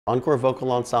Encore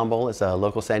Vocal Ensemble is a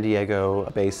local San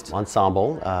Diego-based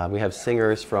ensemble. We have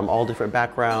singers from all different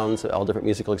backgrounds, all different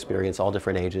musical experience, all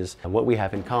different ages. And what we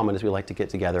have in common is we like to get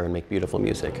together and make beautiful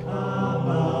music.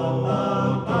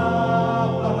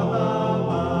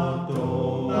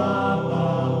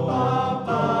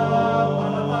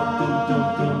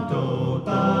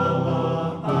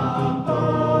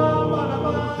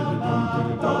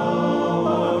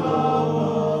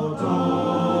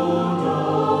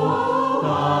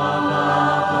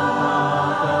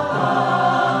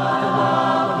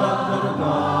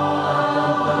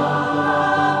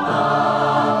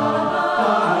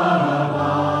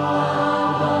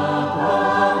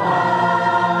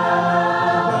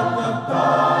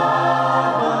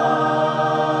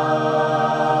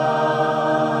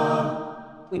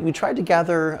 We tried to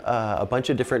gather a bunch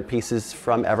of different pieces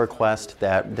from EverQuest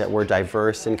that were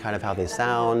diverse in kind of how they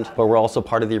sound, but were also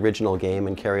part of the original game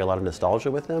and carry a lot of nostalgia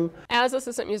with them. As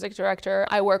assistant music director,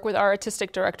 I work with our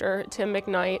artistic director, Tim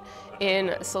McKnight,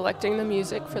 in selecting the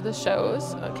music for the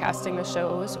shows, casting the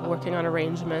shows, working on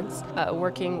arrangements,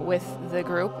 working with the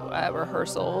group at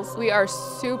rehearsals. We are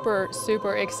super,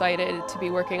 super excited to be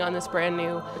working on this brand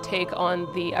new take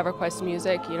on the EverQuest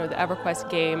music. You know, the EverQuest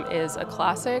game is a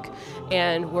classic,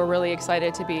 and we're really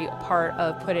excited to be part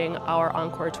of putting our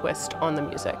Encore twist on the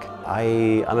music.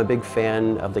 I'm a big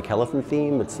fan of the Kelethon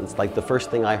theme. It's like the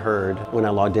first thing I heard when I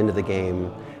logged into the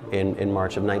game in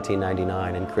March of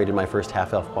 1999 and created my first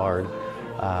half-elf bard.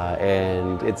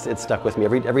 And it's stuck with me.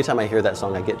 Every time I hear that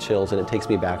song I get chills, and it takes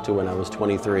me back to when I was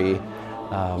 23,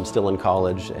 still in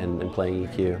college and playing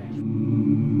EQ.